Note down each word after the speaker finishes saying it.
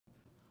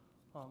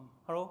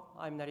Hello,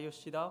 I'm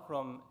Nariyoshi Chida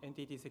from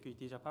NTT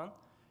Security Japan,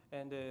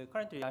 and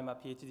currently I'm a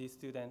PhD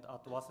student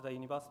at Waseda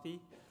University.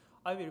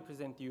 I will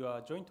present you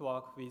a joint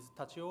work with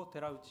Tachio,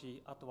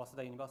 Terauchi at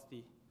Waseda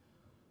University.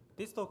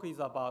 This talk is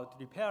about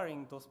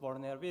repairing those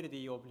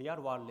vulnerability of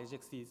real-world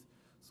regexes.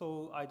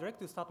 So I'd like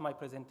to start my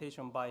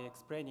presentation by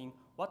explaining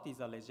what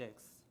is a regex.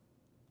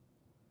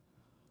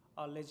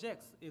 A regex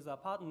is a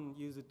pattern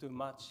used to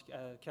match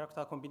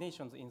character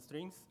combinations in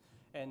strings,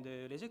 and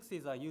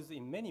regexes are used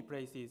in many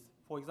places.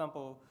 For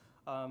example,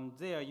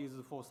 they are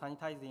used for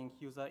sanitizing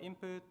user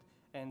input,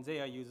 and they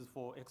are used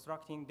for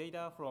extracting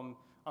data from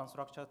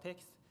unstructured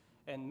text.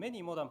 And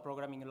many modern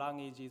programming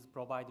languages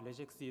provide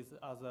regexes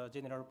as a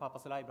general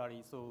purpose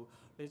library, so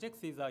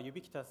regexes are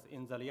ubiquitous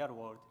in the real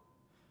world.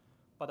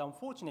 But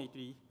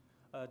unfortunately,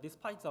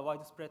 despite the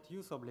widespread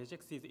use of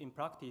regexes in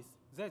practice,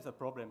 there is a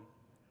problem.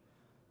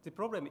 The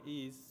problem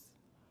is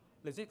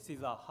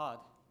regexes are hard.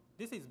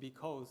 This is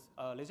because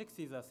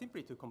regexes are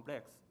simply too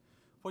complex.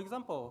 For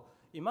example,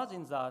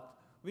 imagine that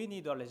we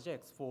need a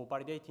regex for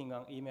validating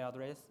an email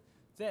address.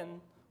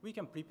 Then we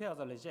can prepare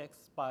the regex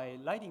by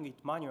writing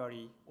it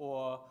manually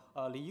or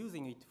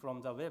reusing it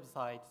from the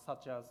website,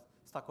 such as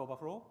Stack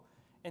Overflow.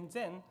 And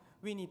then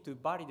we need to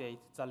validate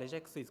the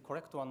regex is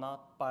correct or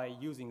not by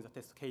using the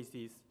test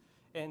cases.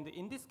 And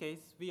in this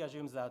case, we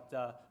assume that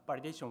the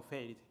validation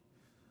failed.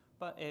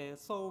 But,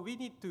 so we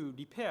need to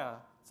repair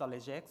the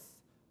regex,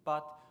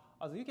 but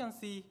as you can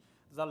see,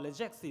 the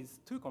regex is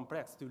too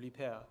complex to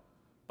repair.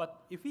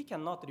 But if we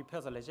cannot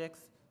repair the regex,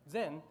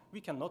 then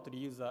we cannot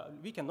use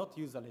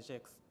the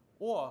regex.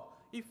 Or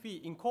if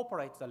we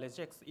incorporate the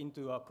regex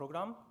into a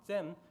program,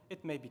 then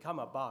it may become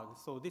a bug.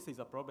 So this is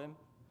a problem.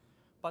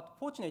 But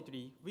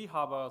fortunately, we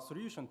have a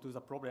solution to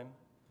the problem.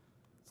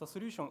 The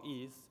solution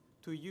is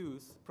to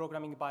use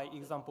programming by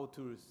example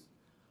tools.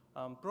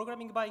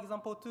 Programming by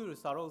example tools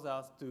allows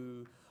us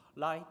to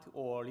write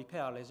or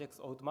repair regex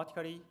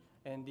automatically,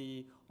 and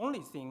the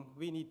only thing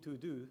we need to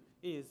do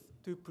is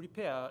to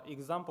prepare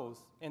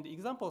examples, and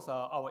examples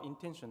are our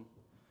intention.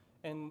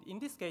 And in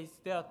this case,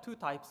 there are two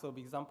types of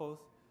examples.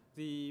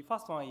 The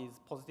first one is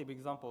positive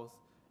examples,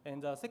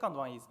 and the second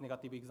one is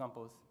negative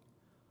examples.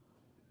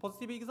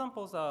 Positive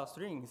examples are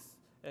strings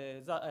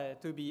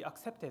to be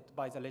accepted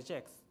by the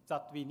regex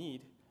that we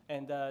need,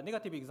 and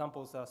negative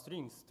examples are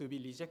strings to be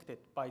rejected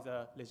by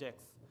the regex.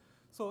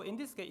 So in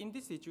this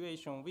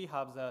situation, we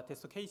have the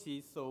test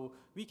cases, so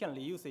we can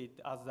reuse it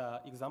as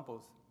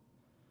examples.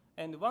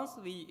 And once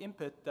we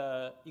input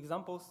the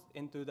examples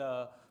into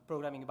the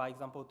programming by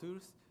example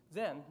tools,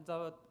 then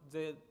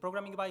the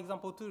programming by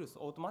example tools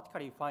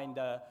automatically find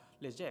the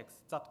regex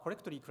that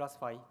correctly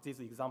classify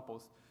these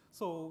examples.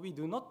 So we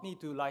do not need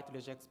to write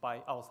regex by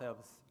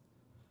ourselves.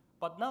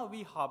 But now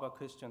we have a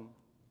question.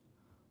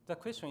 The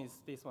question is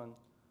this one.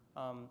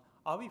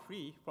 Are we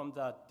free from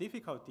the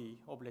difficulty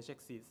of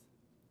regexes?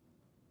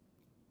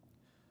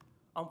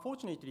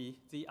 Unfortunately,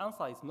 the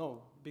answer is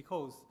no,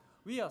 because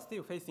we are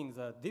still facing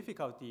the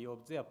difficulty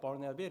of their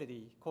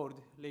vulnerability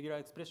called regular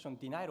expression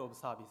denial of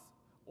service,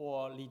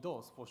 or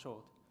DoS for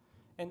short.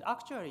 And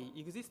actually,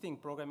 existing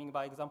programming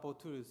by example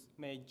tools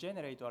may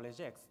generate a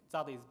regex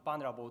that is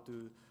vulnerable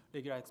to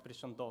regular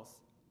expression DoS.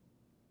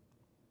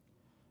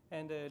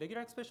 And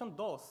regular expression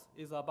DoS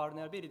is a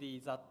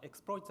vulnerability that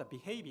exploits the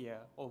behavior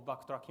of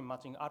backtracking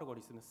matching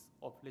algorithms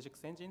of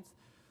regex engines.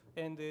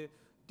 And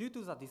due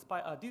to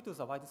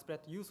the widespread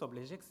use of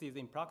regexes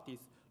in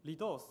practice,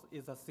 DoS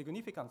is a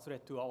significant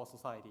threat to our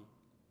society.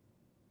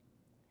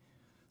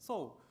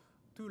 So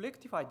to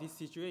rectify this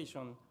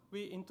situation,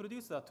 we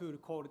introduced a tool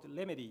called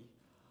Remedy.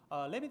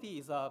 Remedy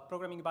is a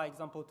programming by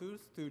example tool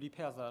to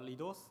repair the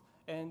DoS.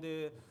 And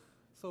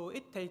so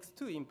it takes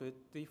two inputs.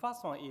 The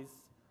first one is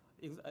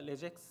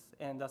regex,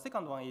 and the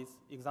second one is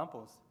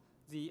examples.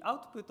 The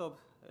output of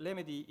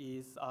Remedy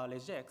is a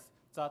regex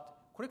that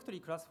correctly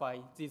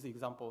classifies these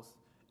examples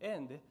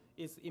and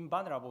is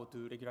invulnerable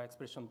to regular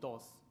expression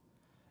DoS.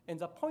 And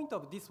the point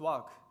of this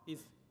work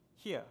is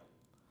here.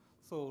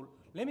 So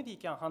Remedy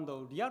can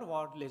handle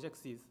real-world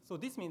regexes. So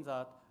this means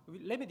that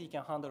Remedy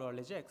can handle a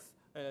regex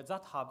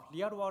that have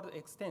real-world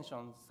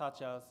extensions,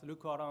 such as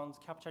look-arounds,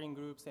 capturing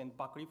groups, and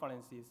back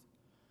references.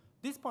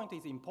 This point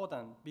is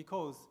important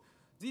because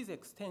this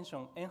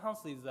extension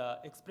enhances the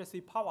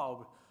expressive power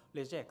of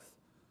regex.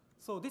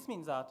 So this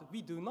means that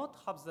we do not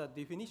have the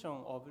definition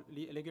of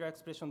regular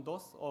expression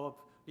DoS of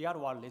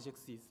real-world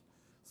regexes.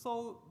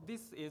 So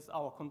this is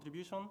our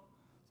contribution.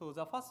 So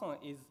the first one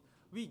is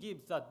we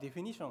give the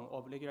definition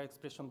of regular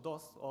expression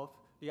DoS of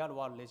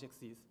real-world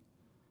regexes.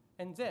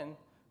 And then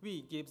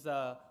we give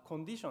the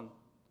condition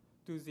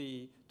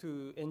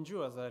to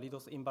endure the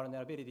DoS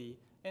invulnerability,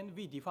 and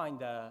we define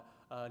the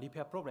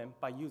repair problem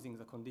by using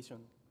the condition.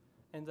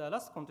 And the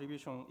last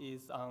contribution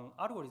is an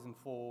algorithm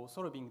for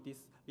solving this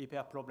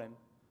repair problem.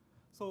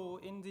 So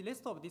in the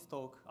rest of this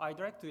talk, I'd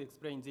like to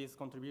explain these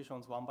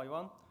contributions one by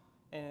one.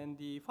 And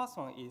the first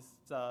one is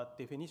the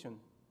definition.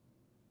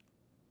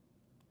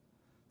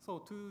 So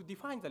to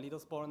define the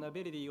DoS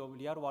vulnerability of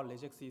real-world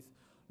regexes,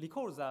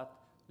 recall that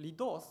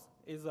DoS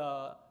is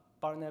a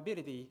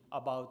vulnerability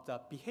about the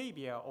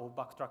behavior of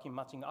backtracking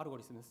matching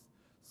algorithms.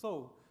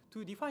 So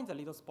to define the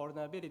DoS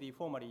vulnerability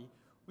formally,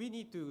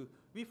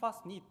 we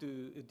first need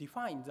to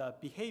define the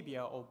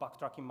behavior of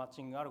backtracking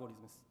matching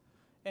algorithms.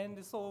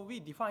 And so we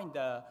define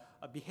the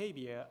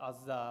behavior as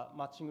the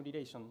matching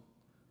relation.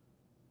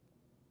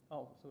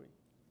 Oh, sorry.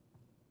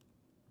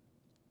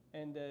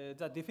 And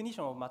the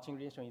definition of matching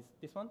relation is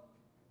this one.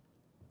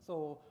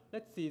 So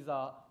let's see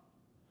the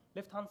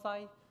left-hand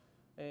side.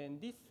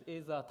 And this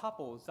is a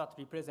tuple that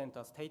represent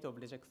a state of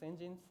regex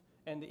engines.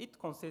 And it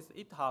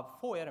have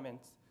 4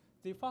 elements.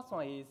 The first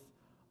one is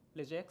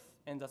regex,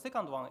 and the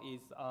second one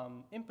is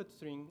input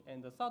string,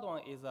 and the third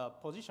one is a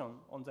position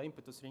on the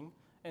input string,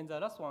 and the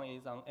last one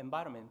is an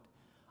environment.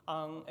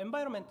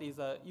 Environment is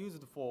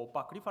used for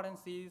back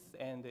references,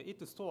 and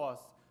it stores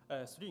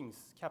strings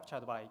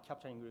captured by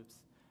capturing groups.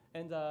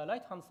 And the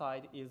right-hand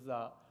side is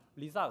the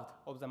result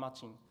of the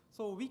matching.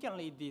 So we can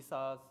read this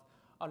as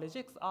a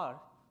regex R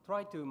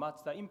try to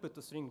match the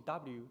input string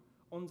W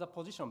on the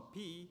position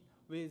P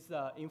with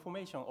the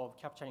information of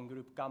capturing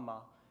group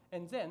gamma.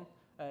 And then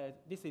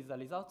this is the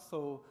result.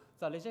 So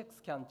the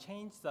regex can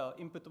change the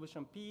input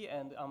position P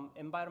and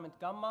environment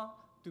gamma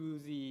to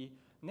the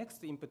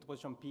next input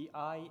position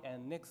Pi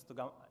and next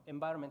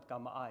environment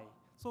gamma I.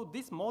 So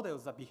this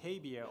models the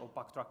behavior of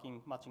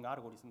backtracking matching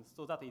algorithms.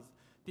 So that is,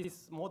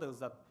 this models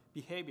the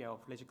behavior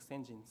of regex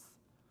engines.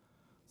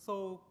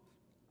 So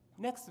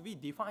next we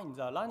define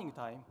the learning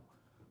time.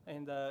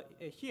 And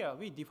here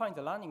we define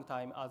the learning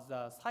time as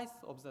the size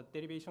of the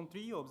derivation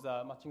tree of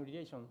the matching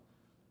relation.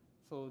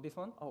 So this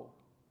one, oh,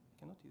 I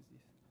cannot use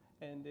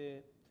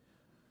this.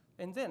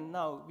 And then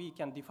now we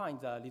can define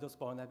the DoS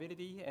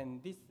vulnerability,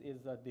 and this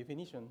is the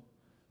definition.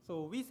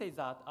 So we say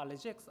that a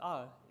regex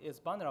R is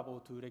vulnerable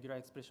to regular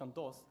expression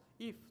DoS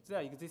if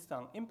there exists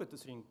an input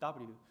string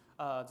W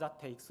that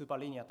takes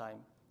superlinear time.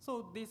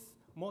 So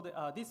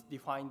this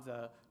defines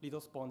the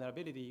DoS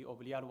vulnerability of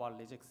real-world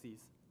regexes.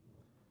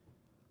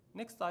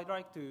 Next, I'd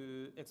like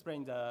to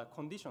explain the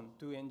condition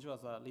to ensure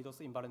the DoS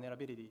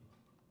invulnerability.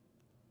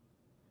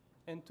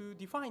 And to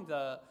define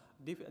the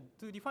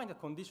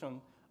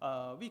condition,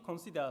 we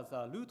consider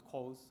the root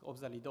cause of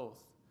the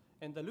DoS.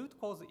 And the root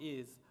cause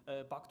is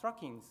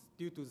backtrackings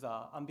due to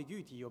the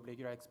ambiguity of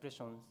regular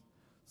expressions.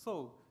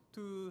 So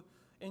to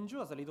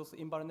ensure the DoS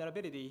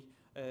invulnerability,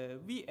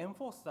 we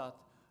enforce that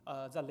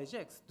the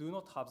regex do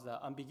not have the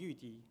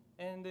ambiguity.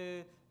 And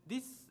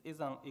this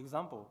is an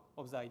example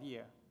of the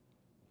idea.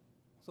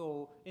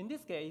 So in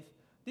this case,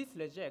 this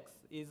regex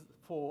is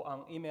for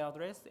an email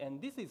address,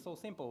 and this is so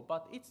simple,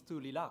 but it's too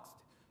relaxed.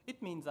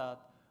 It means that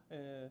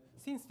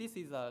since this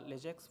is a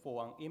regex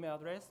for an email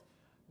address,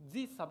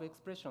 these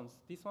sub-expressions,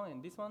 this one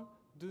and this one,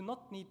 do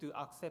not need to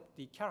accept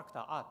the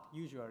character at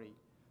usually.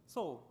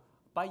 So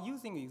by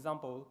using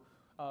example,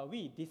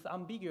 we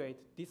disambiguate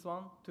this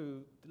one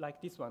to like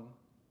this one.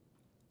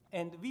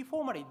 And we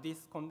formulate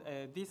this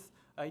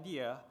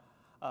idea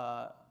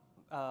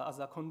as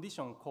a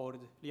condition called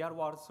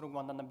real-world strong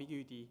one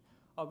ambiguity.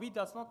 We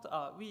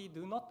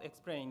do not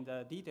explain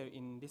the detail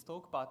in this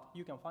talk, but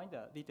you can find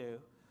the detail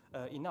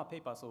in our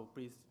paper, so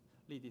please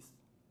read this.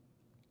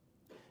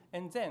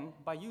 And then,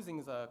 by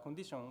using the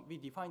condition, we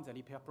define the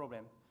repair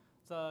problem.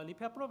 The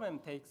repair problem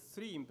takes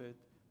 3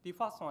 inputs. The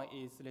first one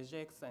is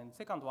regex, and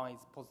second one is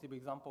positive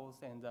examples,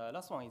 and the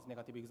last one is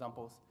negative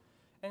examples.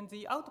 And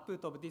the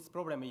output of this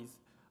problem is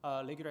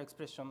regular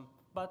expression,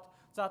 but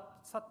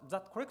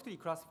that correctly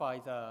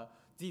classifies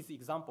these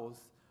examples.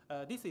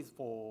 This is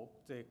for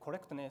the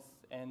correctness,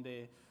 and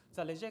the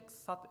regex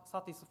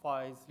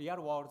satisfies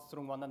real-world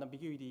strong one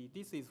ambiguity.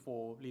 This is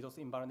for DoS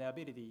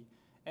invulnerability.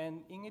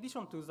 And in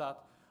addition to that,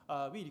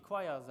 we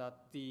require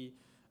that the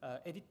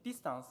edit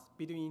distance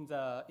between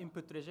the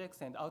input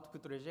regex and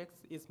output regex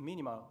is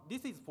minimal.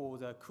 This is for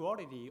the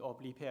quality of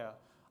repair.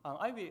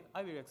 I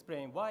will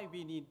explain why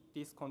we need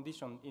this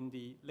condition in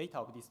the later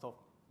of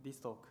this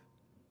talk.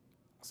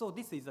 So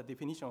this is the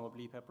definition of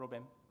repair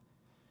problem.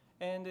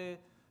 And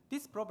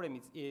this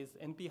problem is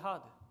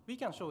NP-hard. We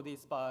can show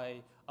this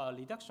by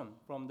reduction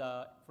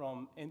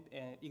from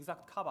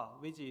exact cover,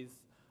 which is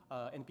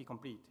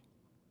NP-complete.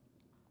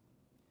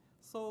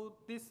 So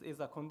this is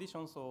a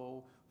condition.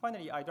 So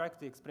finally, I'd like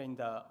to explain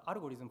the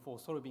algorithm for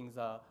solving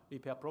the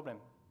repair problem.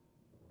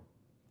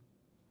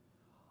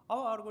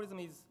 Our algorithm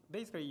is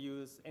basically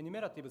use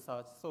enumerative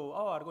search. So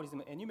our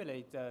algorithm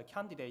enumerates the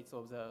candidates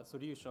of the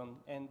solution,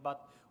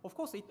 but of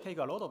course it takes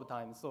a lot of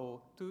time.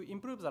 So to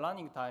improve the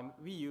learning time,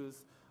 we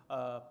use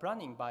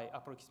planning by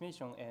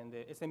approximation and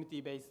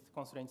SMT-based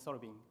constraint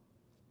solving.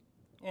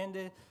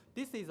 And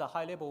this is a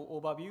high-level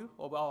overview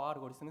of our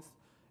algorithms.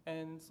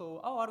 And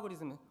so our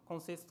algorithm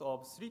consists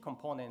of 3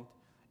 components.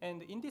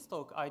 And in this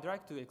talk, I'd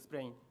like to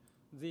explain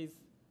these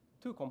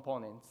 2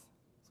 components.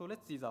 So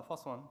let's see the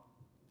first one.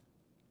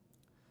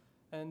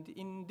 And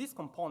in this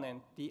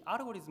component, the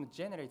algorithm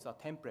generates a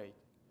template.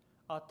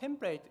 A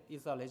template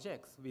is a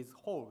regex with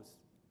holes.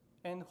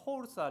 And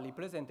holes are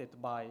represented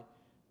by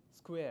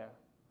square.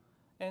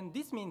 And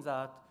this means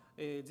that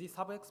the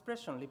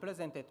sub-expression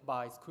represented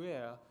by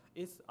square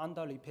is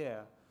under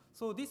repair.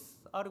 So this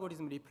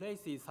algorithm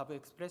replaces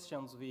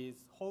sub-expressions with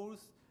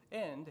holes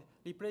and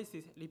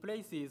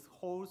replaces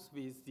holes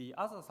with the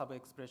other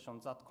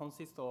sub-expressions that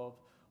consist of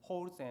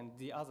holes and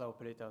the other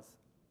operators.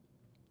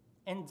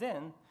 And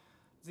then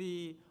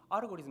the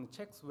algorithm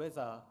checks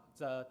whether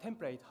the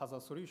template has a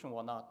solution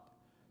or not.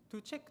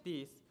 To check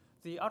this,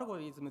 the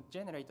algorithm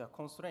generates a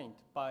constraint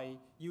by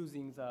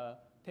using the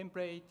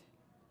template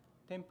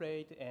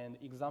and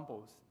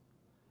examples.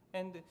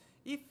 And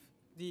if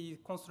the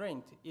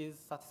constraint is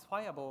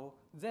satisfiable,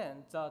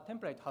 then the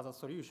template has a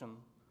solution.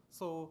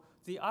 So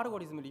the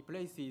algorithm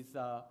replaces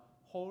the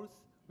holes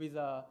with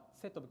a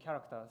set of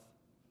characters,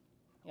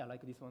 yeah,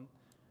 like this one.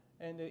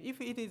 And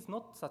if it is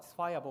not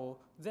satisfiable,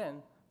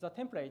 then the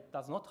template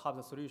does not have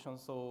the solution,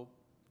 so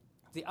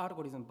the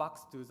algorithm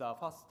backs to the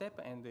first step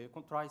and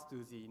tries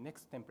to the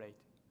next template.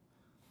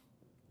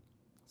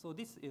 So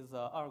this is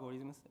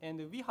algorithms, and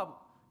we have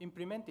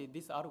implemented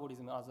this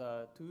algorithm as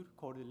a tool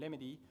called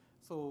Remedy.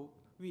 So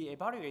we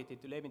evaluated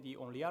Remedy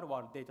on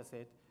real-world data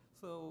set.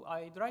 So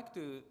I'd like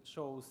to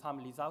show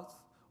some results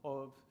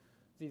of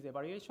these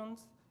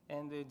evaluations.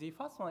 And the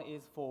first one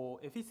is for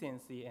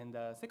efficiency, and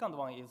the second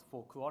one is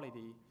for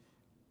quality.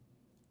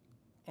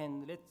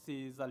 And let's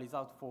see the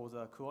result for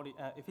the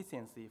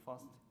efficiency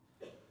first.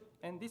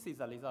 And this is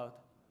the result.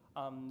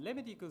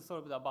 Remedy could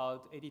solve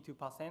about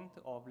 82%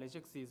 of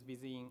regexes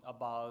within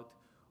about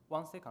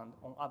 1 second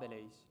on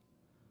average.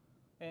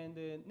 And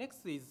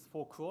next is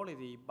for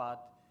quality,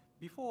 but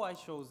before I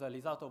show the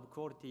result of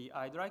quality,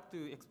 I'd like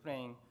to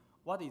explain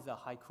what is a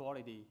high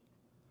quality.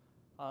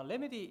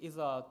 Remedy is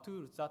a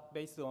tool that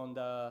based on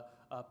the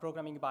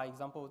programming by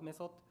example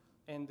method,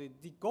 and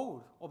the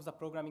goal of the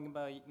programming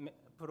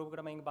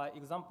by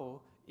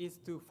example is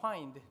to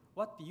find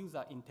what the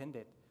user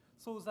intended.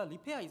 So the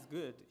repair is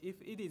good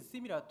if it is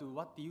similar to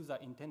what the user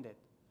intended.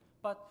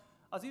 But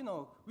as you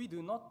know, we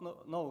do not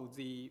know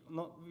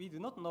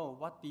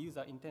what the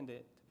user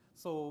intended.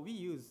 So we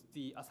use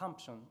the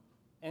assumption,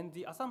 and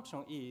the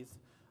assumption is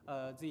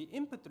the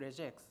input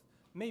regex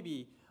may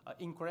be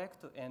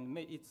incorrect and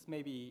it's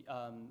maybe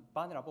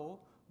vulnerable,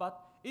 but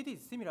it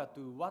is similar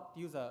to what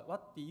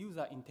the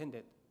user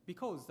intended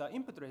because the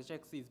input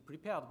regex is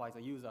prepared by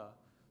the user.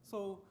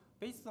 So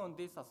based on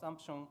this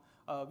assumption,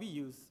 we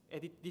use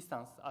edit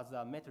distance as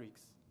a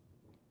matrix.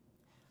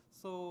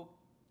 So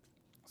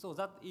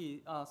that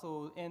is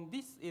and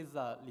this is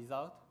the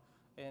result.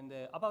 And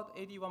about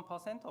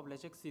 81% of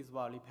regexes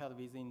were repaired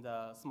within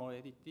the small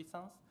edit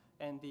distance,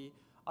 and the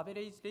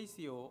average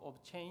ratio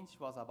of change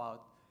was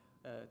about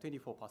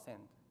 24%.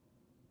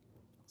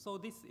 So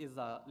this is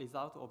the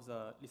result of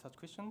the research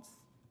questions.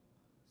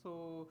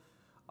 So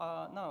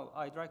now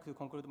I'd like to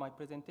conclude my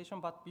presentation,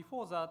 but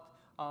before that,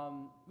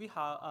 we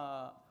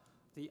have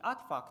the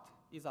artifact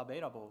is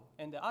available,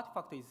 and the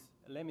artifact is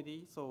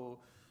Remedy, so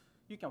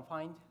you can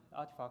find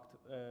artifact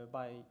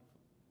by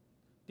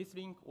this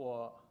link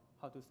or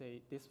how to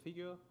say this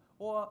figure,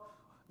 or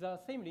the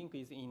same link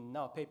is in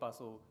our paper,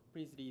 so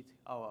please read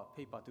our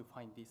paper to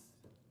find this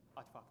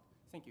artifact.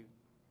 Thank you.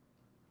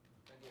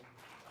 Thank you.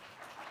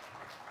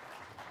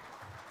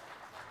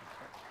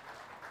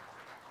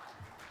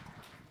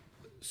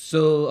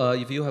 So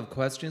if you have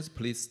questions,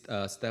 please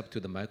step to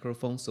the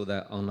microphone so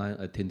that online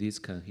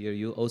attendees can hear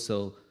you.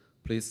 Also,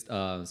 please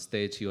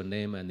state your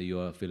name and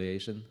your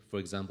affiliation. For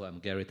example, I'm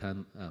Gary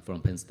Tan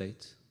from Penn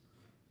State.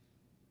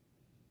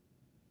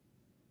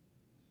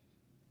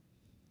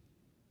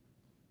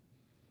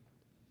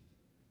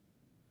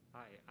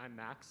 Hi, I'm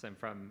Max. I'm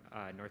from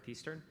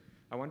Northeastern.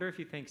 I wonder if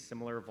you think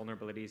similar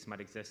vulnerabilities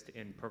might exist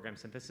in program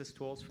synthesis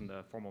tools from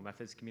the formal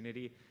methods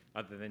community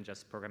other than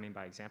just programming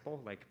by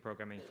example, like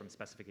programming from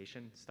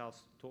specification style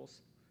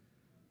tools?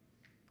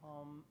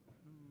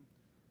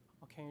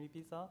 Can you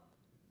repeat that?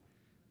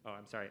 Oh,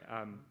 I'm sorry.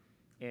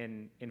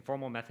 In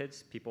formal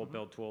methods, people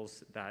build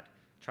tools that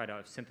try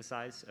to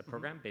synthesize a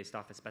program based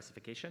off a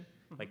specification,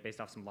 like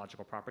based off some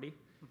logical property.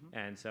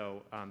 And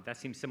so that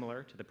seems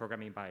similar to the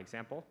programming by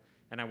example.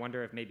 And I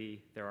wonder if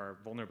maybe there are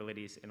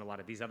vulnerabilities in a lot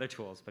of these other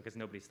tools because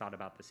nobody's thought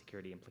about the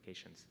security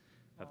implications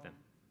of them.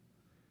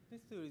 This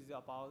tool is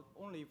about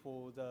only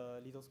for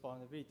the DoS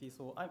vulnerability,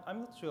 so I'm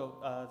not sure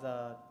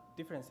the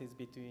differences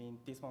between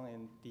this one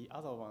and the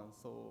other one.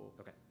 So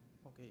okay.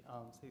 Okay.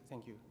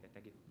 Thank you. Okay,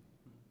 thank you.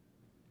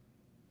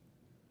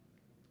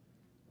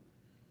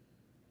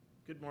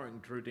 Good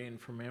morning, Drew Dean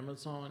from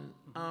Amazon.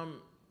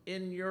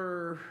 In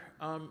your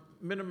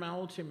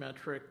minimality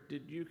metric,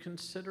 did you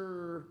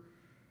consider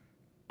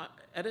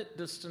edit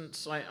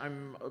distance?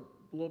 I'm a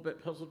little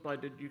bit puzzled by.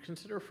 Did you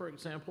consider, for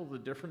example, the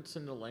difference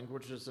in the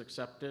languages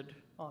accepted?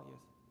 Oh,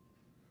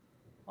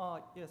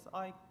 yes.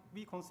 Yes,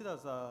 we consider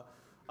the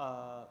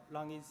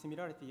language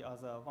similarity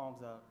as one of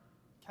the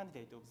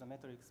candidates of the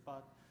metrics,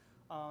 but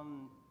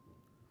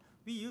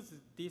we use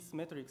this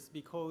metrics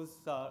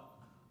because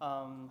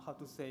how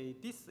to say,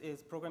 this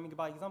is programming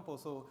by example,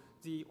 so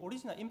the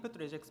original input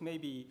regex may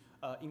be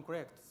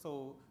incorrect.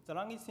 So the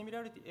language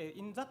similarity,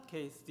 in that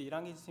case, the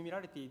language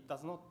similarity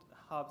does not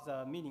have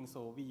the meaning,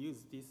 so we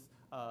use this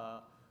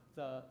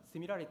the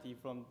similarity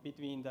from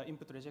between the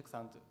input regex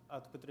and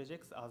output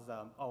regex as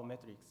our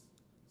metrics.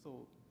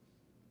 So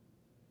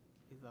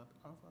is that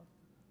answer?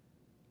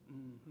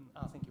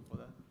 Thank you for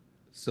that.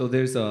 So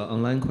there's an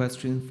online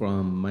question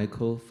from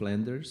Michael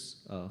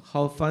Flanders.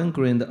 How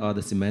fine-grained are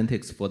the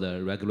semantics for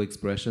the regular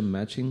expression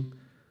matching?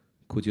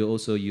 Could you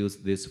also use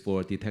this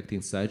for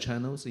detecting side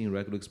channels in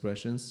regular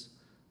expressions?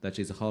 That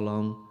is, how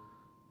long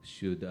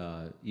should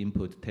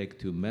input take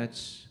to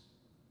match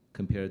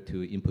compared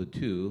to input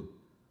 2,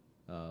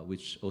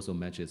 which also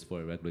matches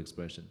for a regular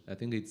expression? I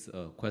think it's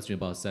a question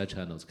about side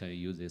channels. Can you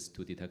use this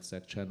to detect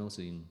side channels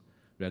in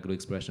regular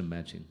expression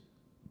matching?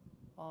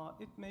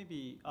 It may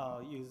be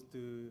used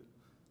to,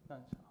 how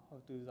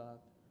to do that?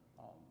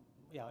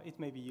 Yeah, it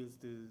may be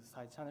used to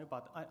side channel,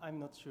 but I'm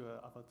not sure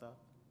about that.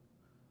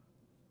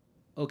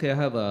 Okay, I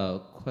have a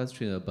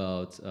question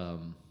about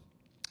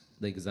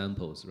the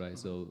examples, right?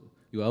 So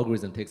your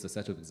algorithm takes a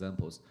set of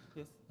examples.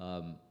 Yes.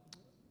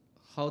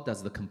 How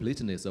does the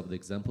completeness of the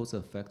examples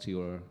affect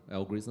your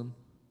algorithm?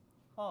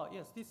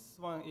 Yes, this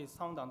one is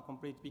sound and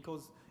complete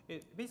because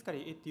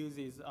basically it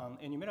uses an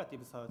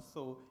enumerative search.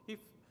 So if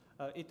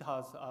it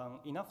has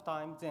enough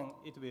time, then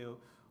it will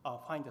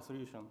find a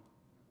solution.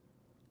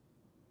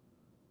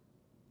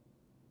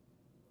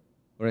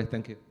 All right,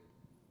 thank you.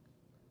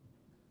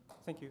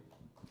 Thank you.